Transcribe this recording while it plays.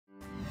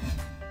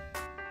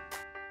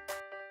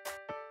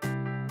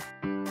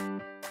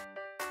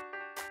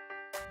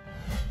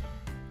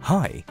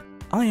Hi,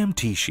 I am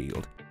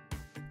T-Shield.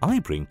 I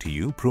bring to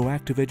you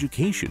proactive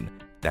education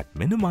that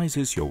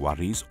minimizes your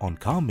worries on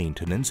car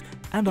maintenance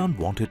and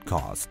unwanted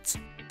costs.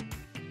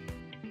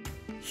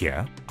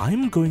 Here, I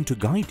am going to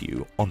guide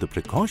you on the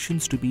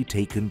precautions to be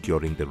taken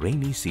during the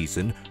rainy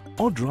season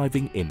or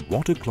driving in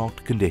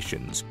waterlogged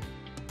conditions.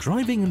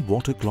 Driving in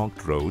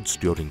waterlogged roads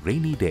during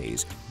rainy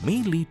days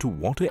may lead to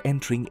water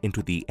entering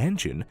into the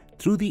engine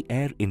through the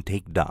air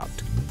intake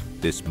duct.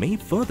 This may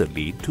further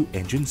lead to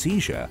engine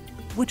seizure,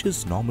 which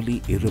is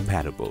normally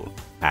irreparable,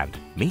 and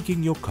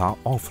making your car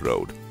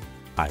off-road.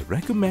 I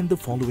recommend the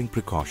following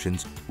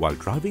precautions while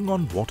driving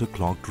on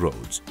waterlogged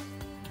roads.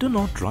 Do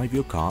not drive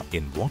your car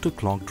in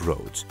waterlogged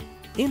roads.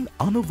 In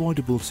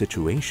unavoidable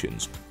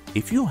situations,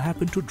 if you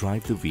happen to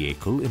drive the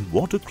vehicle in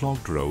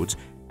waterlogged roads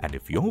and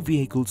if your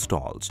vehicle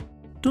stalls,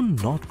 do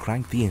not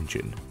crank the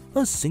engine.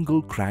 A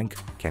single crank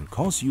can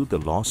cause you the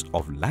loss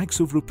of lakhs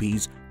of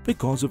rupees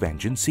because of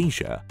engine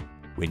seizure.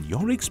 When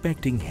you're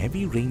expecting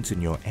heavy rains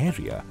in your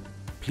area,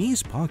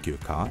 please park your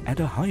car at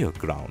a higher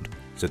ground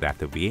so that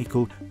the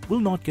vehicle will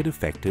not get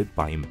affected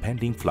by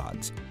impending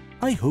floods.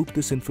 I hope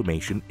this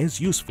information is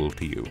useful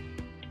to you.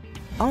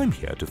 I'm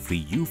here to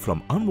free you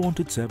from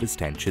unwanted service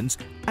tensions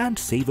and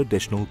save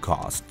additional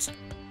costs.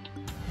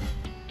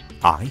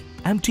 I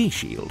am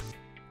T-Shield.